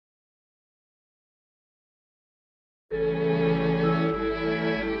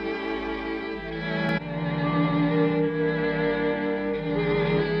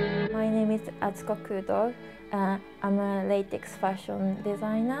Atsuko Kudo. I'm a latex fashion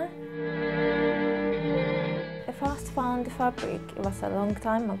designer. I first found fabric, it was a long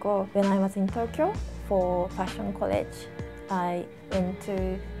time ago when I was in Tokyo for fashion college. I went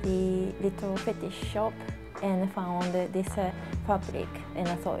to the little fetish shop and found this fabric, and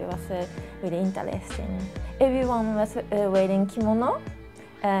I thought it was really interesting. Everyone was wearing kimono,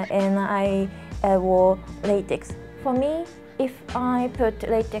 and I wore latex. For me, if I put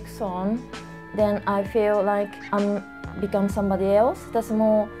latex on, then I feel like I'm become somebody else that's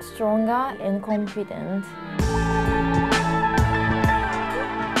more stronger and confident.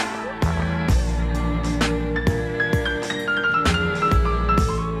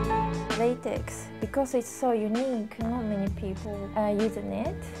 Latex, because it's so unique, not many people are using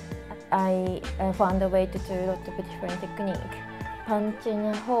it. I found a way to do a lot of different techniques.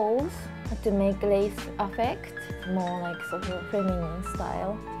 Punching holes to make lace effect, more like sort of feminine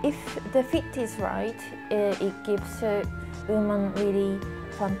style. If the fit is right, it gives a woman really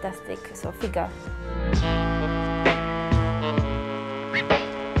fantastic figure.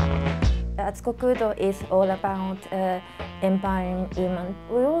 Atsuko Kudo is all about empowering women.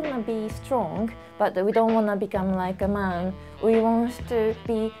 We want to be strong, but we don't want to become like a man. We want to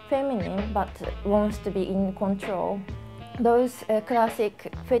be feminine, but wants to be in control. Those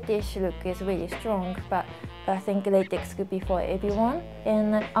classic fetish look is really strong, but I think latex could be for everyone.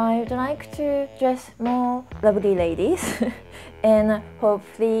 And I would like to dress more lovely ladies and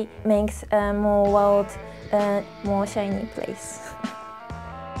hopefully makes more world more shiny place.